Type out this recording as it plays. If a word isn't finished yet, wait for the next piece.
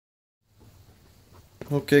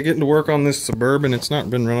Okay, getting to work on this Suburban. It's not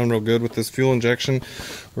been running real good with this fuel injection.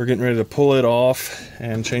 We're getting ready to pull it off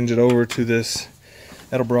and change it over to this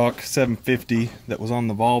Edelbrock 750 that was on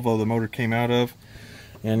the Volvo the motor came out of.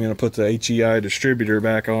 And I'm going to put the HEI distributor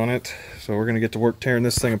back on it. So we're going to get to work tearing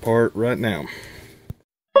this thing apart right now.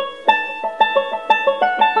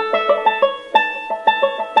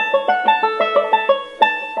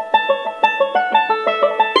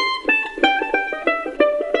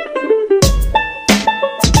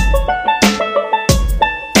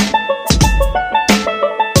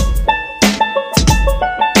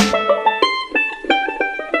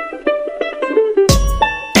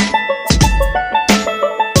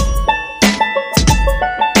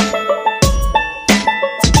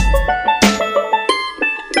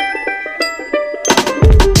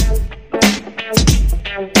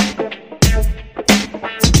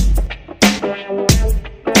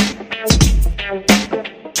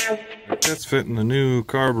 That's fitting the new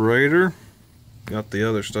carburetor. Got the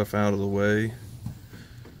other stuff out of the way.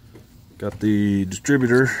 Got the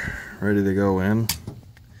distributor ready to go in.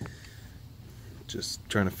 Just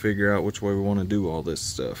trying to figure out which way we want to do all this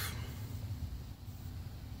stuff.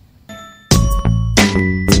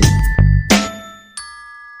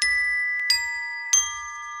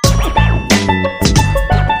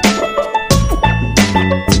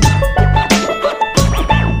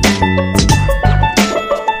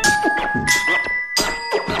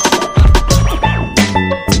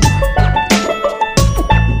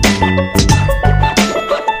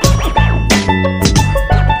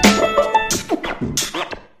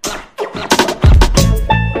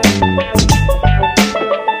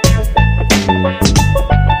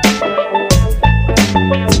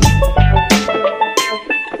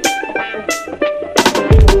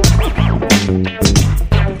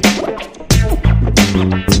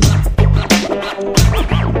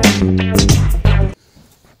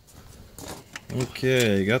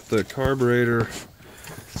 Okay, got the carburetor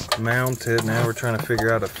mounted. Now we're trying to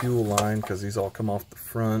figure out a fuel line because these all come off the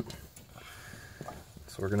front.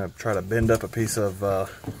 So we're going to try to bend up a piece of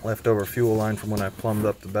leftover fuel line from when I plumbed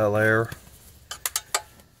up the Bel Air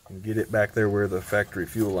and get it back there where the factory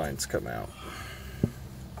fuel lines come out.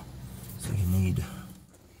 So you need...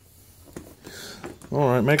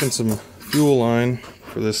 Alright, making some fuel line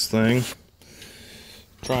for this thing.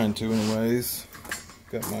 Trying to anyways.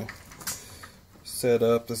 Got my set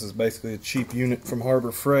up. This is basically a cheap unit from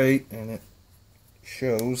Harbor Freight, and it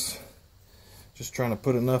shows. Just trying to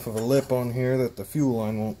put enough of a lip on here that the fuel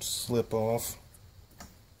line won't slip off.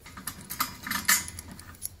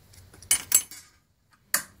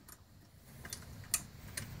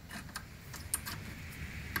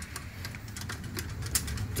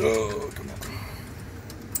 Oh, come on.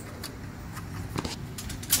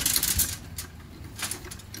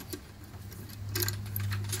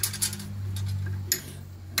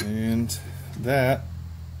 And that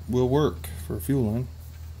will work for a fuel line.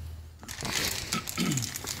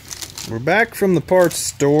 We're back from the parts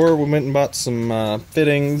store. We went and bought some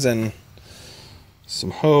fittings and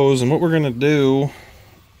some hose. And what we're going to do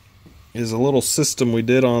is a little system we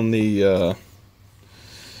did on the...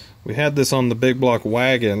 we had this on the big block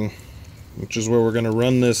wagon, which is where we're going to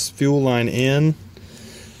run this fuel line in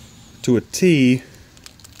to a T.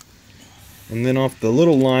 And then off the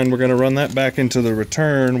little line, we're going to run that back into the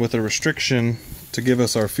return with a restriction to give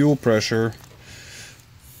us our fuel pressure.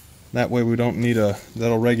 That way we don't need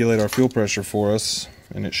that'll regulate our fuel pressure for us.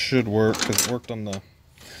 And it should work because it worked on the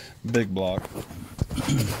big block.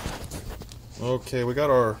 Okay, we got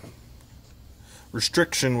our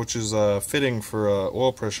restriction, which is a fitting for a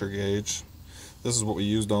oil pressure gauge. This is what we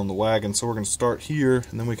used on the wagon. So we're going to start here,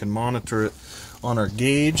 and then we can monitor it on our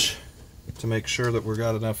gauge to make sure that we've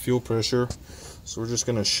got enough fuel pressure. So we're just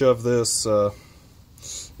going to shove this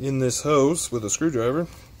in this hose with a screwdriver,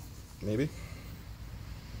 maybe.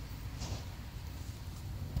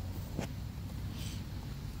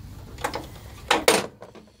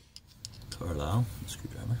 Carlisle,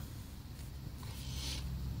 screwdriver.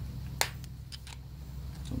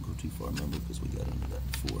 Don't go too far, remember, because we got under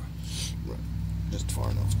that before. Right, just far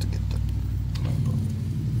enough to get the clamp on.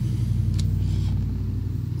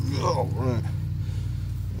 Oh, right.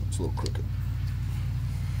 It's a little crooked.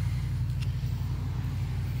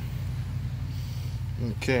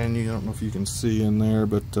 Okay, and I don't know if you can see in there,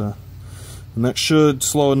 but and that should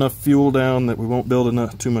slow enough fuel down that we won't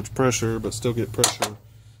build too much pressure, but still get pressure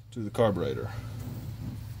to the carburetor.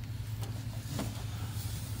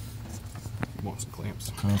 You want some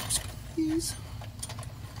clamps? Clamps, please.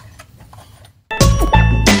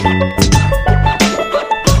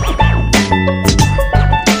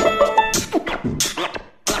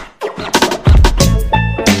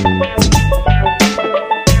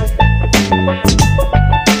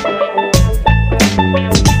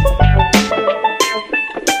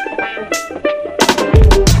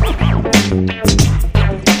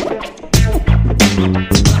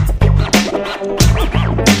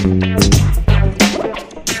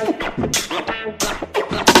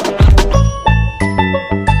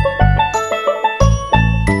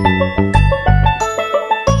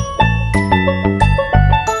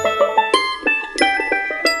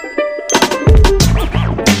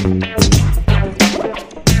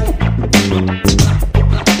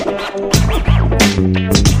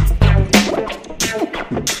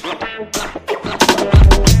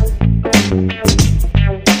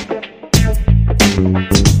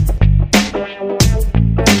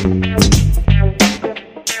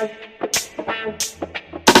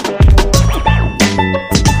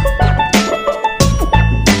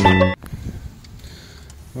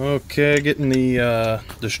 Okay, getting the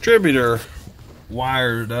distributor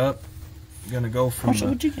wired up. Gonna go from Marshall,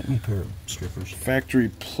 would you get me a pair of strippers? Factory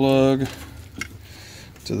plug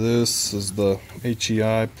to this is the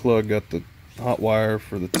HEI plug. Got the hot wire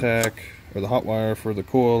for the tack, or the hot wire for the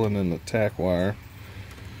coil, and then the tack wire.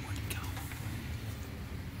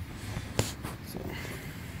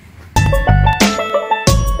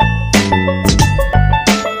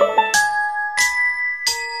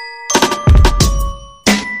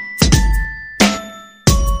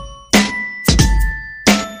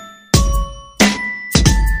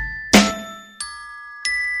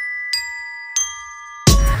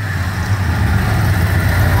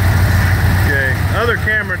 Other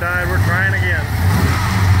camera died, we're trying again.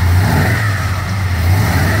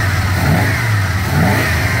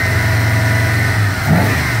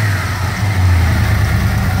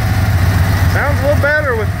 Sounds a little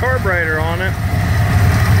better with carburetor on it.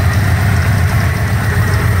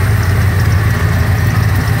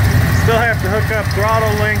 Still have to hook up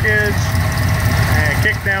throttle linkage and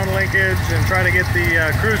kick down linkage and try to get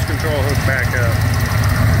the cruise control hooked back up.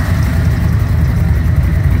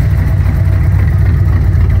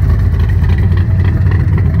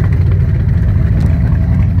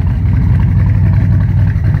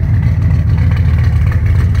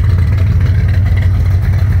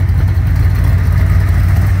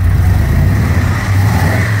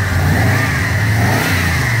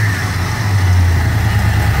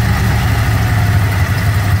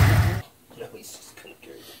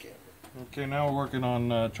 Okay, now we're working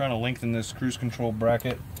on trying to lengthen this cruise control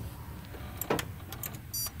bracket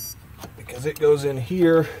because it goes in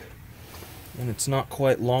here and it's not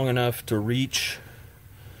quite long enough to reach.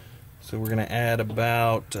 So we're going to add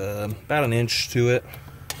about an inch to it.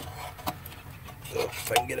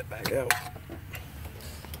 If I can get it back out.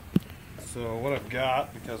 So what I've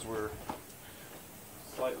got, because we're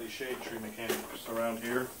slightly shade tree mechanics around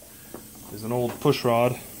here, is an old push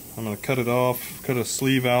rod. I'm going to cut it off, cut a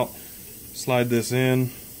sleeve out, slide this in,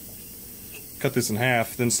 cut this in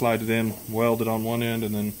half, then slide it in, weld it on one end,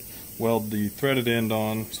 and then weld the threaded end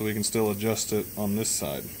on so we can still adjust it on this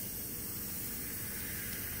side.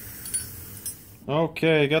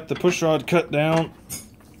 Okay, got the push rod cut down.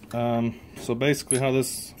 So basically how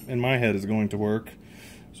this in my head is going to work.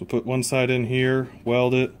 So put one side in here,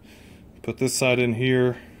 weld it, put this side in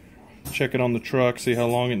here, check it on the truck, see how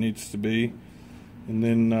long it needs to be, and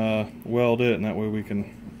then weld it, and that way we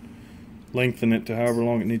can lengthen it to however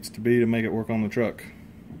long it needs to be to make it work on the truck.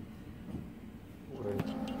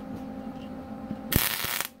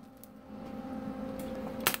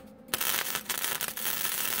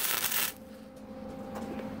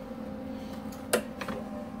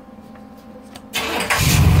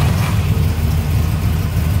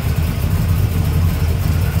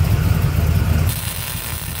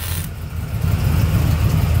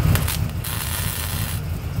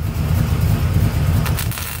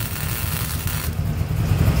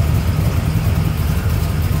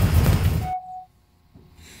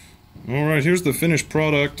 Alright, here's the finished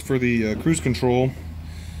product for the cruise control.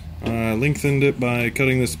 I lengthened it by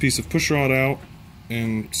cutting this piece of push rod out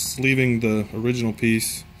and sleeving the original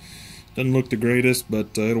piece. Doesn't look the greatest,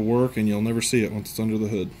 but it'll work and you'll never see it once it's under the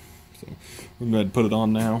hood. So we're going to go ahead and put it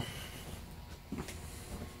on now.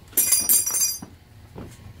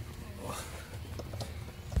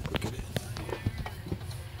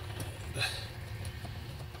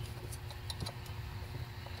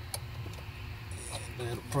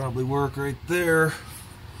 That'll probably work right there.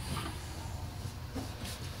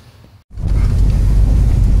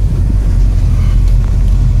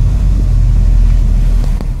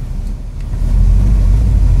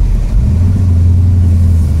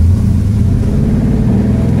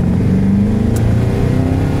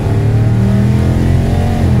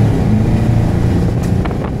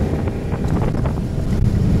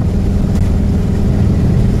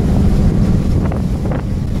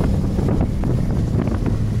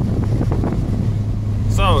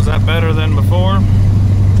 So, is that better than before?